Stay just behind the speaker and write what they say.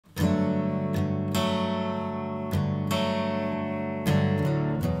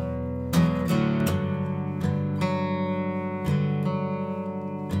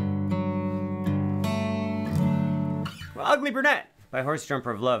Ugly Brunette by Horse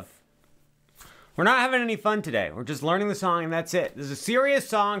Jumper of Love. We're not having any fun today. We're just learning the song and that's it. This is a serious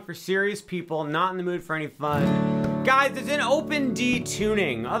song for serious people, not in the mood for any fun. Guys, it's in open D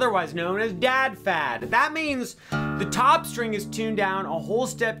tuning, otherwise known as dad fad. That means the top string is tuned down a whole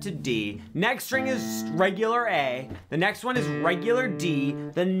step to D, next string is regular A, the next one is regular D,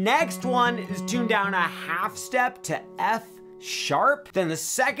 the next one is tuned down a half step to F sharp, then the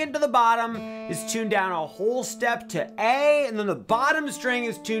second to the bottom is tuned down a whole step to A, and then the bottom string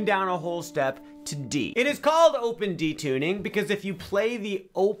is tuned down a whole step to D. It is called open D tuning because if you play the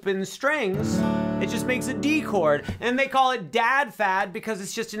open strings, it just makes a D chord, and they call it dad fad because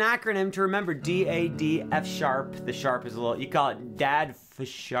it's just an acronym to remember D, A, D, F sharp. The sharp is a little, you call it dad f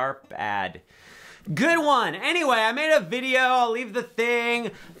sharp ad. Good one. Anyway, I made a video, I'll leave the thing,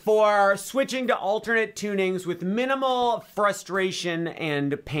 for switching to alternate tunings with minimal frustration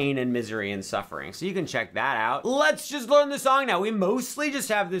and pain and misery and suffering. So you can check that out. Let's just learn the song now. We mostly just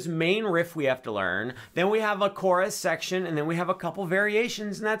have this main riff we have to learn. Then we have a chorus section, and then we have a couple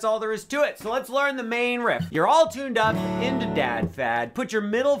variations, and that's all there is to it. So let's learn the main riff. You're all tuned up into dad fad. Put your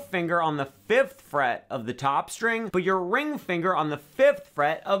middle finger on the 5th fret of the top string. Put your ring finger on the 5th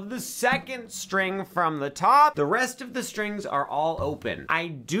fret of the 2nd string from the top. The rest of the strings are all open. I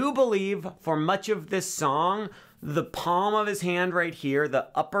do believe for much of this song, the palm of his hand right here, the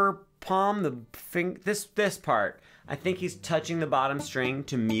upper palm, this part, I think he's touching the bottom string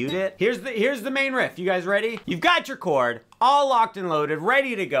to mute it. Here's the main riff. You guys ready? You've got your chord all locked and loaded,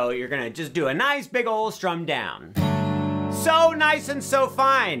 ready to go. You're gonna just do a nice big old strum down. So nice and so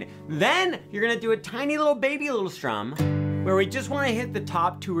fine. Then you're gonna do a tiny little baby little strum where we just wanna hit the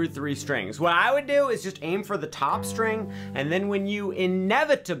top 2 or 3 strings. What I would do is just aim for the top string, and then when you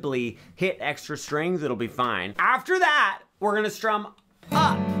inevitably hit extra strings, it'll be fine. After that, we're gonna strum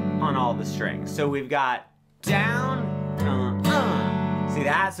up on all the strings. So we've got down, See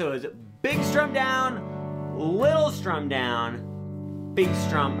that? So it's big strum down, little strum down, big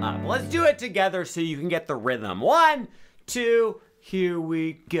strum up. Let's do it together so you can get the rhythm. 1, 2, here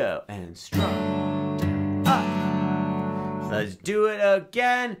we go, and strum up. Let's do it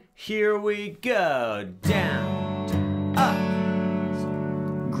again. Here we go. Down,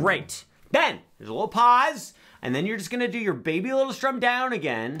 up. Great. Then, there's a little pause, and then you're just gonna do your baby little strum down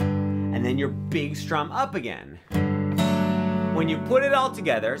again, and then your big strum up again. When you put it all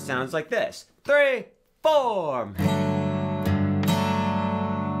together, it sounds like this. 3, 4.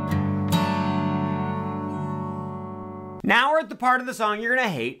 Now we're at the part of the song you're gonna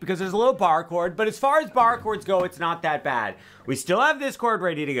hate because there's a little bar chord, but as far as bar chords go, it's not that bad. We still have this chord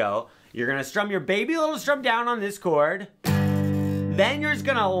ready to go. You're gonna strum your baby little strum down on this chord. Then you're just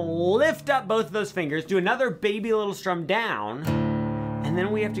gonna lift up both of those fingers, do another baby little strum down, and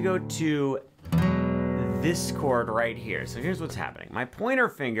then we have to go to this chord right here. So here's what's happening. My pointer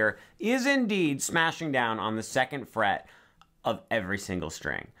finger is indeed smashing down on the 2nd fret of every single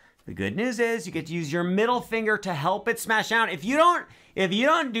string. The good news is you get to use your middle finger to help it smash down. If you don't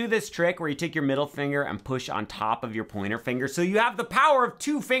do this trick where you take your middle finger and push on top of your pointer finger, so you have the power of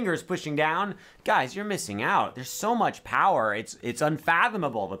 2 fingers pushing down, guys, you're missing out. There's so much power. It's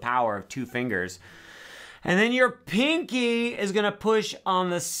unfathomable, the power of 2 fingers. And then your pinky is gonna push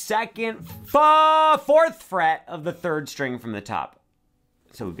on the 4th fret of the 3rd string from the top.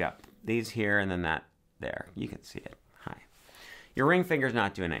 So we've got these here and then that there. You can see it. Your ring finger's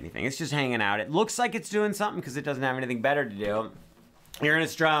not doing anything. It's just hanging out. It looks like it's doing something because it doesn't have anything better to do. You're gonna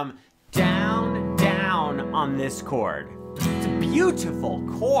strum down, down on this chord. It's a beautiful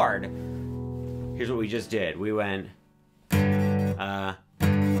chord. Here's what we just did. We went, that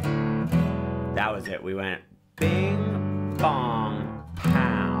was it. We went bing, bong,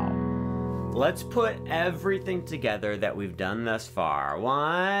 pow. Let's put everything together that we've done thus far.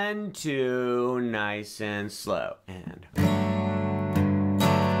 1, 2, nice and slow, and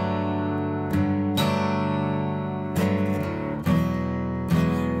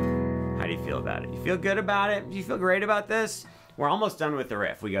about it. You feel good about it? Do you feel great about this? We're almost done with the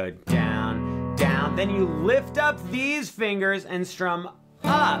riff. We go down, down, then you lift up these fingers and strum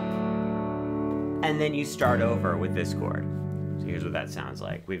up, and then you start over with this chord. So here's what that sounds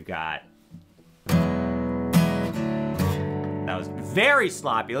like. We've got, that was very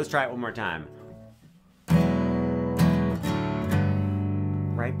sloppy. Let's try it one more time.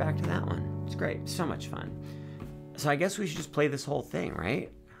 Right back to that one. It's great, so much fun. So I guess we should just play this whole thing,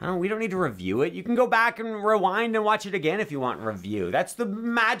 right? We don't need to review it. You can go back and rewind and watch it again if you want review. That's the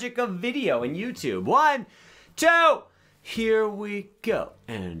magic of video and YouTube. 1, 2, here we go.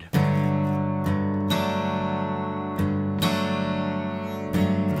 And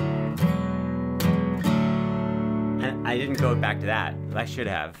I didn't go back to that. I should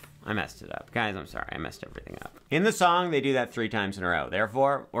have. I messed it up. Guys, I'm sorry. I messed everything up. In the song, they do that 3 times in a row.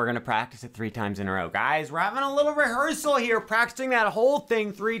 Therefore, we're going to practice it 3 times in a row. Guys, we're having a little rehearsal here, practicing that whole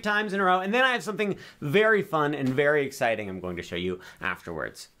thing 3 times in a row. And then I have something very fun and very exciting I'm going to show you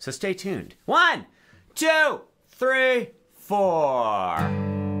afterwards. So stay tuned. 1, 2, 3, 4.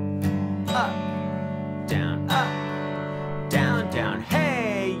 Up, down, down.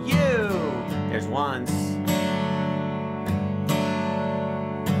 Hey, you. There's once.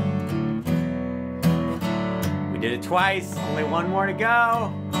 Did it twice, only 1 more to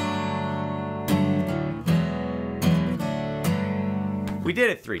go. We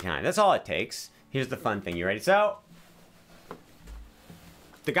did it 3 times, that's all it takes. Here's the fun thing, you ready? So,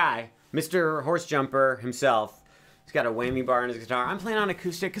 the guy, Mr. Horse Jumper himself, he's got a whammy bar on his guitar. I'm playing on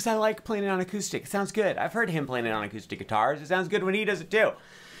acoustic because I like playing it on acoustic. It sounds good. I've heard him playing it on acoustic guitars. It sounds good when he does it too.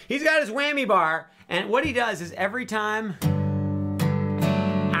 He's got his whammy bar, and what he does is every time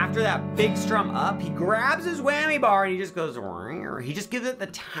after that big strum up, he grabs his whammy bar and he just goes, he just gives it the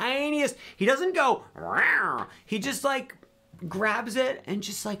tiniest, he doesn't go, he just like grabs it and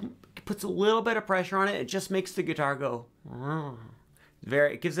just like puts a little bit of pressure on it. It just makes the guitar go,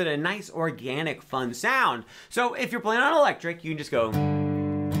 it gives it a nice organic fun sound. So if you're playing on electric, you can just go,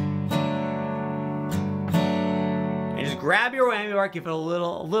 and just grab your whammy bar, give it a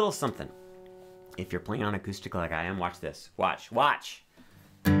little something. If you're playing on acoustic like I am, watch this, watch.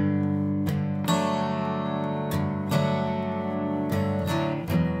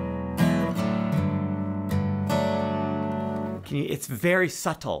 It's very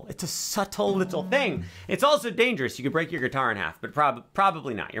subtle. It's a subtle little thing. It's also dangerous. You could break your guitar in half, but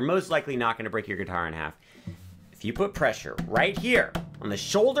probably not. You're most likely not going to break your guitar in half. If you put pressure right here on the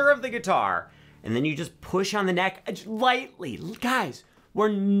shoulder of the guitar, and then you just push on the neck lightly. Guys, we're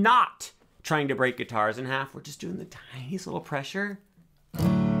not trying to break guitars in half. We're just doing the tiniest little pressure.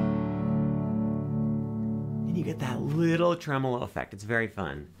 And you get that little tremolo effect. It's very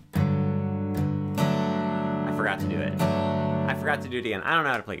fun. I forgot to do it. I forgot to do it again. I don't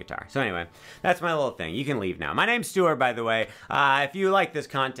know how to play guitar. So anyway, that's my little thing. You can leave now. My name's Stuart, by the way. If you like this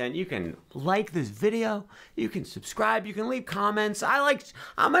content, you can like this video. You can subscribe. You can leave comments. How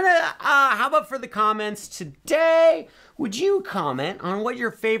about for the comments today? Would you comment on what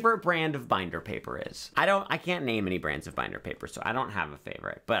your favorite brand of binder paper is? I can't name any brands of binder paper, so I don't have a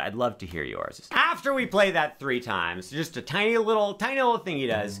favorite, but I'd love to hear yours. After we play that 3 times, just a tiny little thing he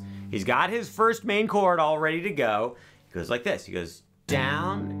does. He's got his first main chord all ready to go. He goes like this. He goes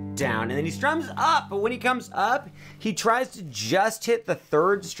down, and then he strums up. But when he comes up, he tries to just hit the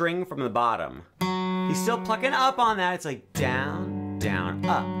 3rd string from the bottom. He's still plucking up on that. It's like down,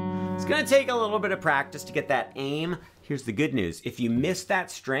 up. It's gonna take a little bit of practice to get that aim. Here's the good news. If you miss that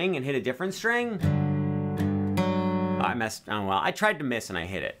string and hit a different string, I tried to miss and I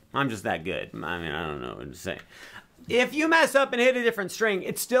hit it. I'm just that good. I mean, I don't know what to say. If you mess up and hit a different string,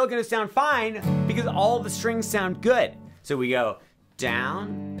 it's still gonna sound fine because all the strings sound good. So we go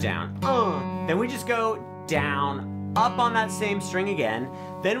down, then we just go down, up on that same string again.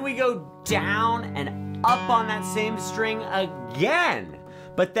 Then we go down and up on that same string again.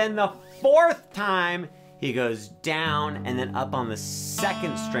 But then the 4th time, he goes down and then up on the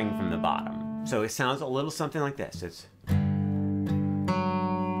 2nd string from the bottom. So it sounds a little something like this. It's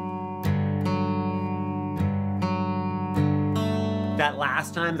that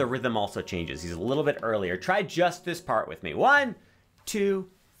last time, the rhythm also changes. He's a little bit earlier. Try just this part with me. 1, 2,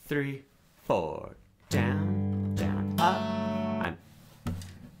 3, 4. Down, up.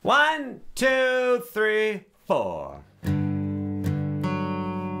 1, 2, 3, 4.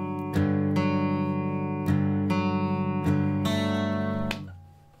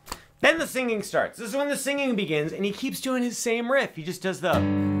 Then the singing starts. This is when the singing begins, and he keeps doing his same riff. He just does the...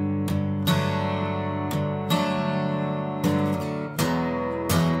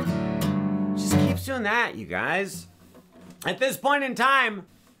 Just keeps doing that, you guys. At this point in time,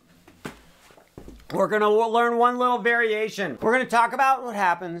 we're gonna learn one little variation. We're gonna talk about what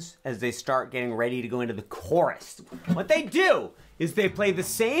happens as they start getting ready to go into the chorus. What they do is they play the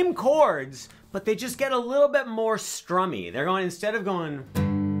same chords, but they just get a little bit more strummy. They're going, instead of going...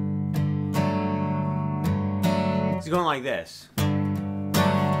 It's going like this.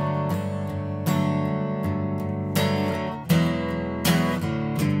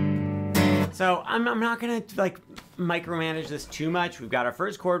 So I'm not gonna like micromanage this too much. We've got our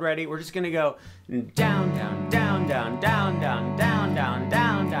first chord ready. We're just gonna go down, down, down, down, down, down, down, down,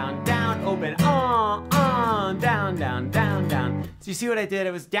 down, down, down, open, down, down, down, down. So you see what I did?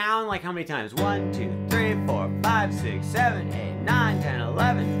 It was down like how many times? 1, 2, 3, 4, 5, 6, 7, 8, 9, 10,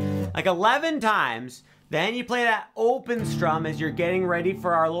 11. Like 11 times. Then you play that open strum as you're getting ready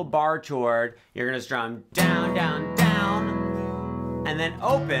for our little bar chord. You're gonna strum down, down, down, and then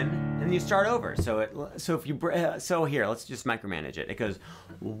open, and you start over. So here, let's just micromanage it. It goes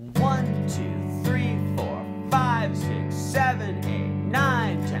 1, 2, 3, 4, 5, 6, 7, 8,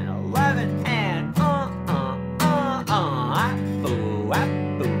 9, 10, 11, and boo, wap, boo, wap,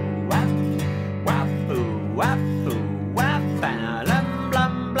 wap, boo, wap, boo, wap, blum,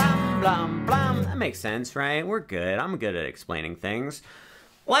 blum, blum, blum, blum. That makes sense, right? We're good. I'm good at explaining things.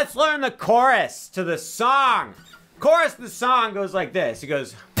 Let's learn the chorus to the song. Chorus of the song goes like this. It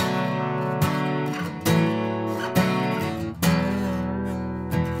goes.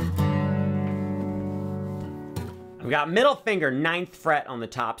 We got middle finger 9th fret on the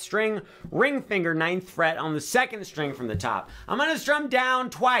top string, ring finger 9th fret on the 2nd string from the top. I'm gonna strum down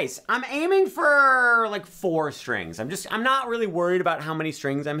twice. I'm aiming for like 4 strings. I'm not really worried about how many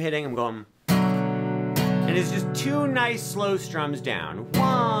strings I'm hitting. I'm going, and it's just 2 nice slow strums down.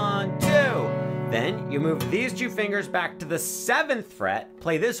 1, 2. Then you move these 2 fingers back to the 7th fret,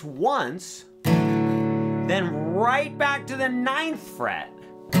 play this once, then right back to the 9th fret.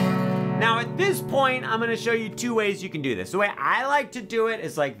 Now at this point, I'm gonna show you 2 ways you can do this. The way I like to do it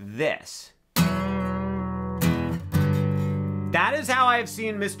is like this. That is how I've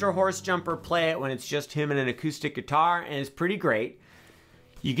seen Mr. Horsejumper play it when it's just him and an acoustic guitar, and it's pretty great.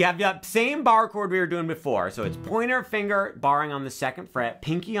 You have that same bar chord we were doing before. So it's pointer finger barring on the 2nd fret,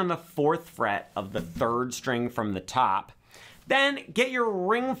 pinky on the 4th fret of the 3rd string from the top. Then get your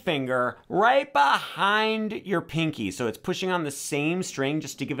ring finger right behind your pinky. So it's pushing on the same string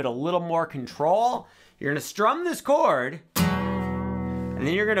just to give it a little more control. You're gonna strum this chord, and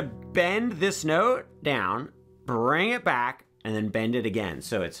then you're gonna bend this note down, bring it back, and then bend it again.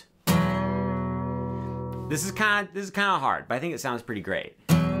 So it's, this is kind of hard, but I think it sounds pretty great.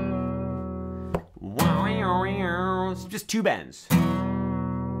 It's just 2 bends.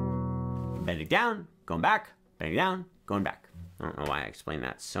 Bending down, going back, bending down, going back. I don't know why I explained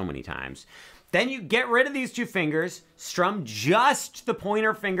that so many times. Then you get rid of these 2 fingers, strum just the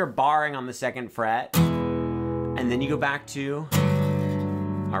pointer finger barring on the 2nd fret, and then you go back to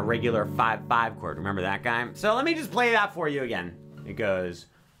our regular 5-5 chord. Remember that guy? So let me just play that for you again. It goes.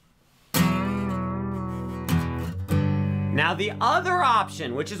 Now the other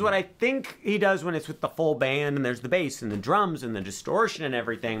option, which is what I think he does when it's with the full band and there's the bass and the drums and the distortion and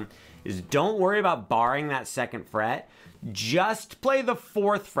everything, is don't worry about barring that 2nd fret. Just play the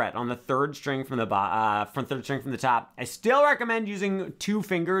 4th fret on the 3rd string from the top. I still recommend using 2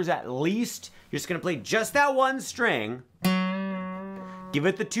 fingers at least. You're just gonna play just that 1 string, give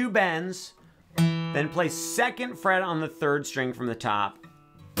it the 2 bends, then play 2nd fret on the 3rd string from the top,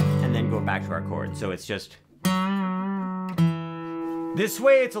 and then go back to our chord. So it's just, this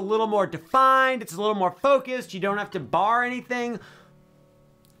way it's a little more defined, it's a little more focused, you don't have to bar anything.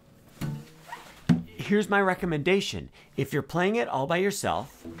 Here's my recommendation. If you're playing it all by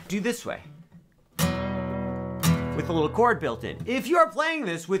yourself, do this way, with a little chord built in. If you're playing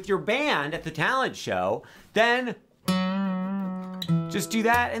this with your band at the talent show, then just do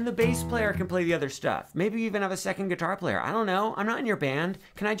that and the bass player can play the other stuff. Maybe you even have a 2nd guitar player. I don't know, I'm not in your band.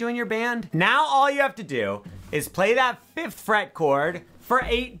 Can I join your band? Now all you have to do is play that 5th fret chord for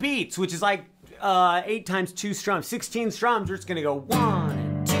 8 beats, which is like 8 times 2 strums, 16 strums. We're just gonna go 1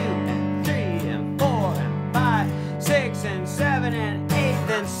 and 2 and 3 and 4 and 5, 6 and 7 and 8,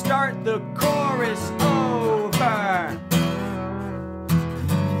 then start the chorus over.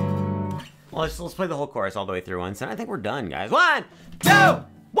 Well, let's play the whole chorus all the way through once, and I think we're done, guys. 1, 2,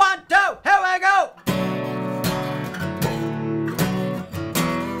 1, 2, here we go!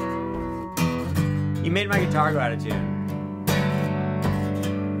 You made my guitar go out of tune.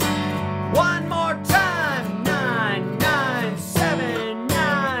 One more time! 9, 9, 7,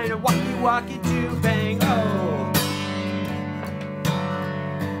 9, walkie, walkie, 2, bang, oh!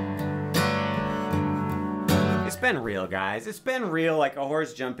 It's been real, guys. It's been real, like a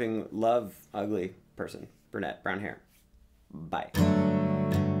horse jumping, love, ugly person. Brunette, brown hair. Bye.